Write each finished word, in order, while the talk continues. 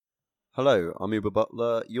Hello, I'm Uber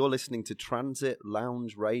Butler. You're listening to Transit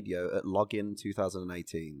Lounge Radio at Login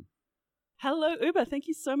 2018. Hello, Uber. Thank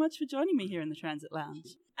you so much for joining me here in the Transit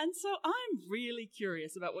Lounge. And so I'm really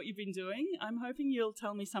curious about what you've been doing. I'm hoping you'll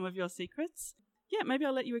tell me some of your secrets. Yeah, maybe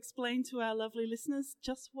I'll let you explain to our lovely listeners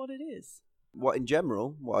just what it is. What in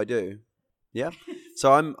general, what I do? Yeah.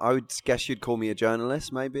 So I would guess you'd call me a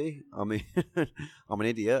journalist, maybe. I mean, I'm an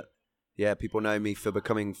idiot. Yeah, people know me for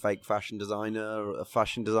becoming a fashion designer,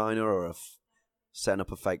 or setting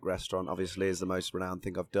up a fake restaurant, obviously, is the most renowned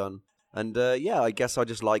thing I've done. And yeah, I guess I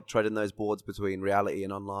just like treading those boards between reality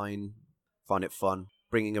and online. Find it fun.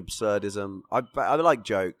 Bringing absurdism. I like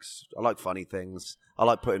jokes. I like funny things. I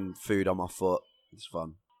like putting food on my foot. It's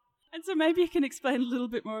fun. And so maybe you can explain a little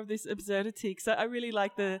bit more of this absurdity, because I really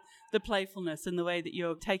like the playfulness and the way that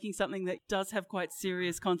you're taking something that does have quite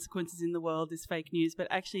serious consequences in the world, this fake news, but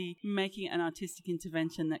actually making an artistic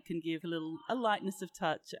intervention that can give a lightness of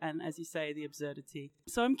touch and, as you say, the absurdity.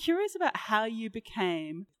 So I'm curious about how you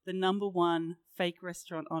became the #1 fake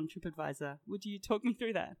restaurant on TripAdvisor. Would you talk me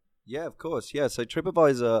through that? Yeah, of course. Yeah, so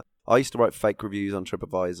TripAdvisor, I used to write fake reviews on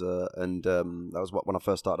TripAdvisor, and that was when I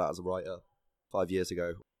first started out as a writer 5 years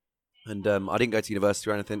ago. And I didn't go to university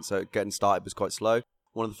or anything, so getting started was quite slow.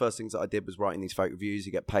 One of the first things that I did was writing these fake reviews.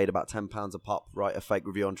 You get paid about £10 a pop, write a fake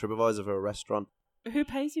review on TripAdvisor for a restaurant. Who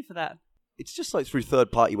pays you for that? It's just like through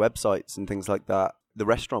third-party websites and things like that. The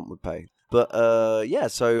restaurant would pay. But yeah,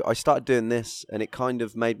 so I started doing this, and it kind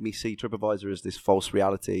of made me see TripAdvisor as this false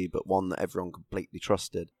reality, but one that everyone completely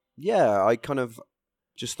trusted. Yeah, I kind of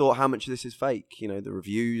just thought how much of this is fake. You know, the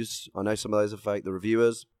reviews, I know some of those are fake. The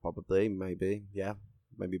reviewers, probably, maybe, yeah.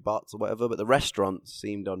 Maybe bots or whatever, but the restaurant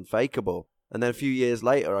seemed unfakeable. And then a few years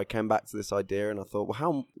later, I came back to this idea and I thought,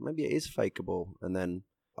 well, maybe it is fakeable. And then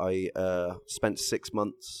I spent 6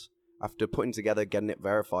 months after putting together getting it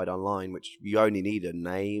verified online, which you only need a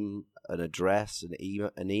name, an address,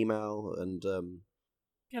 an email, and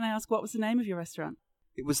Can I ask, what was the name of your restaurant?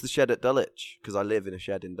 it was the Shed at Dulwich, because I live in a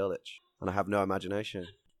shed in Dulwich and I have no imagination.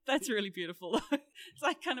 That's really beautiful. It's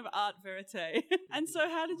like kind of art verite. And so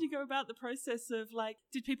how did you go about the process of, like,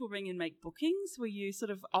 did people ring and make bookings? Were you sort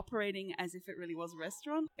of operating as if it really was a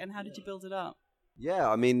restaurant? And how did you build it up? Yeah,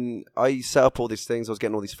 I mean, I set up all these things. I was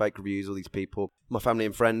getting all these fake reviews, all these people, my family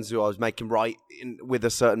and friends who I was making write with a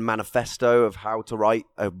certain manifesto of how to write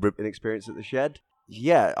an experience at the Shed.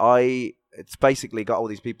 Yeah, it's basically got all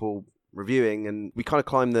these people reviewing, and we kind of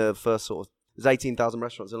climbed the first there's 18,000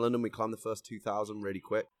 restaurants in London. We climbed the first 2,000 really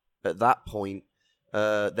quick. At that point,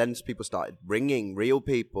 then people started ringing real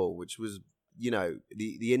people, which was, you know,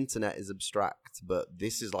 the internet is abstract, but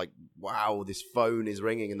this is like, wow, this phone is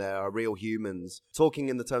ringing and there are real humans. Talking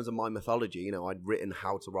in the terms of my mythology, you know, I'd written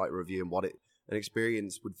how to write a review and what an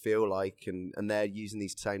experience would feel like, and they're using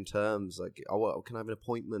these same terms, like, oh, well, can I have an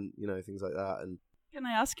appointment, you know, things like that. And can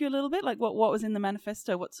I ask you a little bit, like, what was in the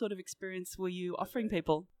manifesto? What sort of experience were you offering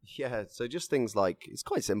people? Yeah, so just things like, it's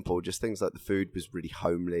quite simple, just things like the food was really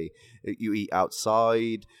homely, you eat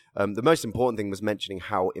outside. The most important thing was mentioning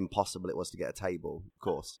how impossible it was to get a table, of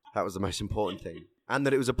course. That was the most important thing. And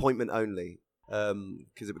that it was appointment only,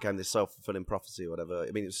 because it became this self-fulfilling prophecy or whatever.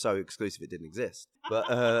 I mean, it was so exclusive it didn't exist.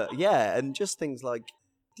 But yeah, and just things like,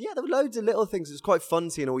 yeah, there were loads of little things. It was quite fun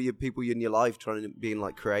seeing all your people in your life being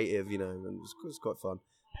like creative, you know, and it was quite fun.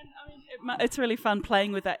 And I mean, it's really fun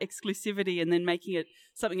playing with that exclusivity and then making it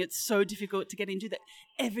something that's so difficult to get into that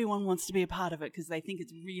everyone wants to be a part of it because they think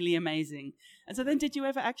it's really amazing. And so then did you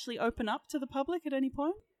ever actually open up to the public at any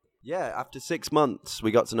point? Yeah, after 6 months,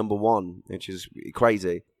 we got to #1, which is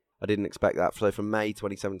crazy. I didn't expect that. So from May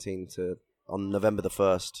 2017 to on November the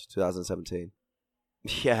 1st, 2017.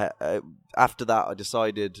 Yeah, after that I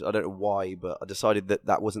decided, I don't know why, but I decided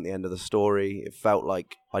that wasn't the end of the story. It felt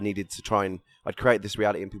like I needed to I'd create this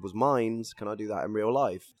reality in people's minds. Can I do that in real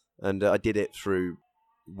life? And I did it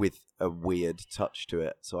with a weird touch to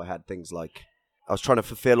it. So I had things like, I was trying to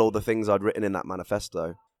fulfill all the things I'd written in that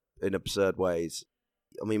manifesto in absurd ways.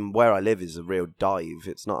 I mean, where I live is a real dive.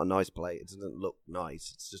 It's not a nice place. It doesn't look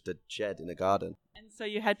nice. It's just a shed in a garden. And so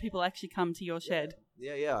you had people actually come to your shed?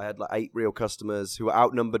 Yeah. I had like 8 real customers who were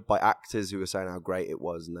outnumbered by actors who were saying how great it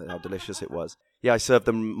was and how delicious it was. Yeah, I served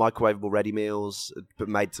them microwavable ready meals, but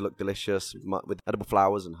made to look delicious with edible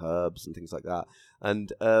flowers and herbs and things like that.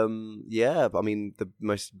 And yeah, I mean, the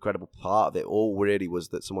most incredible part of it all really was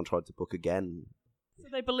that someone tried to book again. So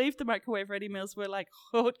they believed the microwave ready meals were like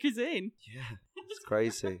haute cuisine. Yeah, it's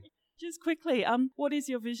crazy. Just quickly, what is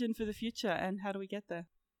your vision for the future and how do we get there?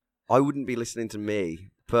 I wouldn't be listening to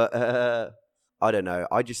me, but I don't know.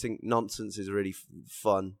 I just think nonsense is really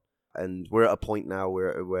fun, and we're at a point now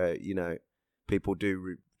where you know, people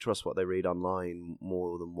do trust what they read online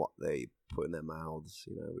more than what they put in their mouths,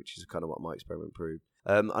 which is kind of what my experiment proved.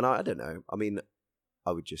 And I don't know. I mean,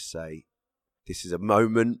 I would just say this is a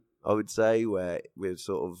moment, I would say, where we're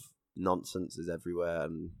sort of nonsense is everywhere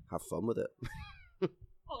and have fun with it.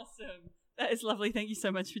 Awesome. That is lovely. Thank you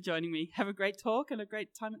so much for joining me. Have a great talk and a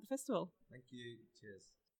great time at the festival. Thank you. Cheers.